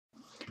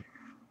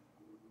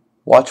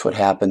Watch what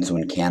happens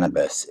when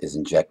cannabis is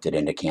injected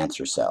into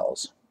cancer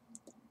cells.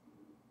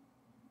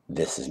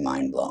 This is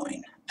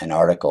mind-blowing. An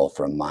article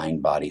from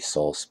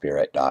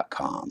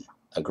mindbodysoulspirit.com,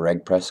 a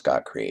Greg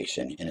Prescott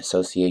creation in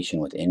association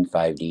with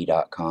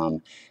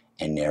N5D.com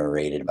and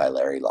narrated by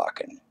Larry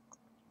Locken.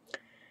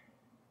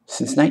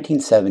 Since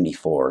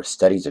 1974,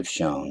 studies have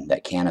shown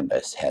that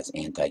cannabis has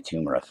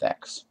anti-tumor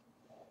effects.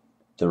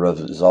 The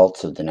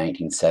results of the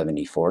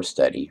 1974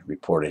 study,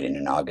 reported in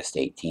an August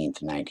 18,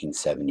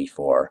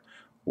 1974,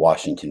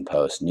 Washington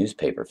Post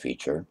newspaper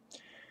feature,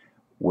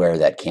 where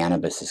that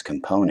cannabis's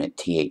component,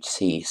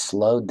 THC,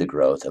 slowed the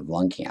growth of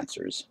lung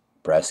cancers,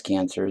 breast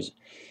cancers,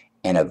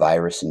 and a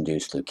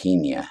virus-induced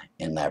leukemia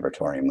in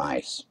laboratory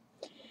mice,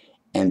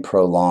 and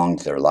prolonged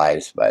their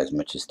lives by as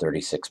much as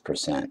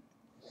 36%.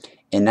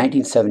 In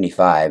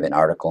 1975, an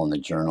article in the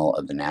Journal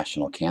of the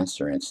National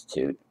Cancer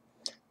Institute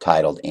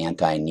titled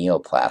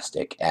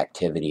Anti-Neoplastic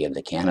Activity of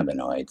the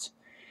Cannabinoids,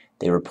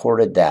 they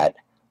reported that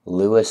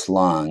Lewis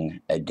lung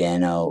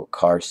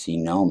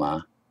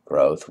adenocarcinoma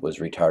growth was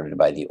retarded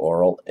by the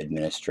oral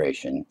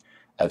administration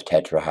of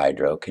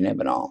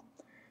tetrahydrocannabinol,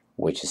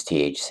 which is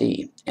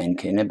THC, and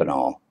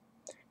cannabinol,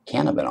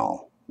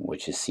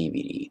 which is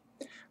CBD.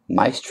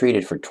 Mice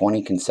treated for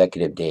 20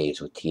 consecutive days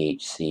with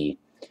THC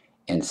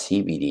and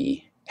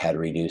CBD had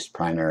reduced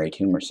primary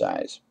tumor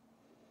size.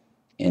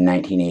 In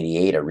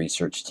 1988, a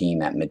research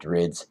team at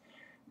Madrid's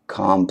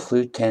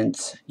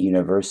Complutense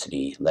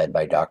University, led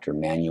by Dr.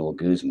 Manuel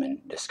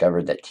Guzman,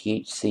 discovered that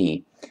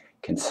THC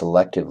can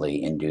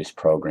selectively induce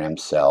programmed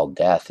cell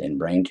death in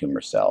brain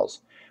tumor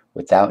cells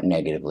without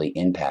negatively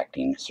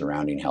impacting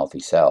surrounding healthy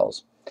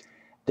cells.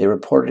 They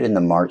reported in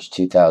the March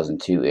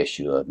 2002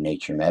 issue of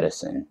Nature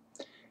Medicine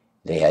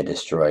they had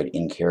destroyed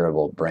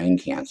incurable brain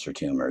cancer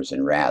tumors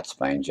in rats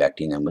by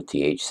injecting them with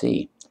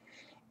THC.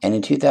 And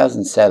in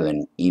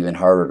 2007, even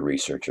Harvard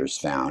researchers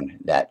found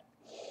that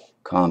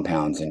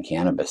compounds in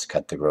cannabis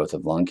cut the growth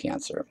of lung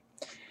cancer.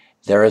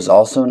 There is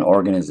also an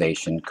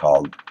organization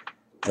called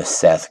the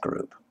Seth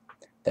Group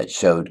that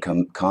showed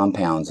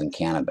compounds in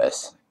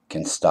cannabis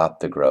can stop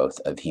the growth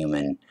of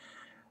human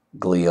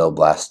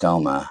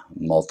glioblastoma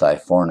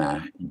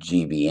multiforme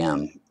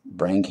GBM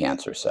brain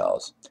cancer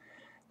cells.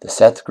 The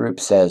Seth Group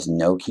says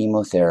no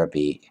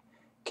chemotherapy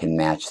can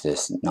match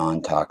this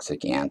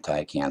non-toxic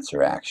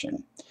anti-cancer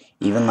action.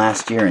 Even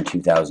last year in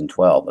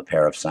 2012, a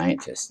pair of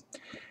scientists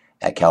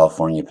at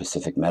California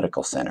Pacific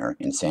Medical Center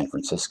in San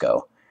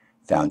Francisco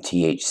found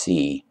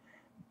THC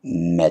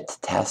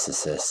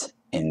metastasis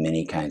in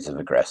many kinds of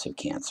aggressive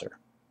cancer.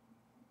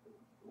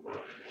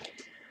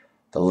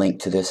 The link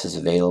to this is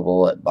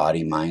available at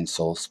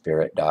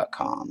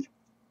bodymindsoulspirit.com.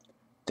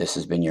 This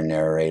has been your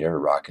narrator,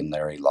 Rockin'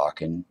 Larry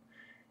Locken,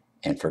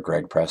 and for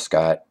Greg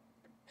Prescott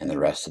and the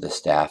rest of the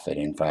staff at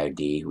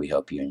N5D, we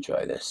hope you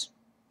enjoy this.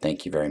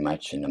 Thank you very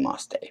much, and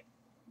namaste.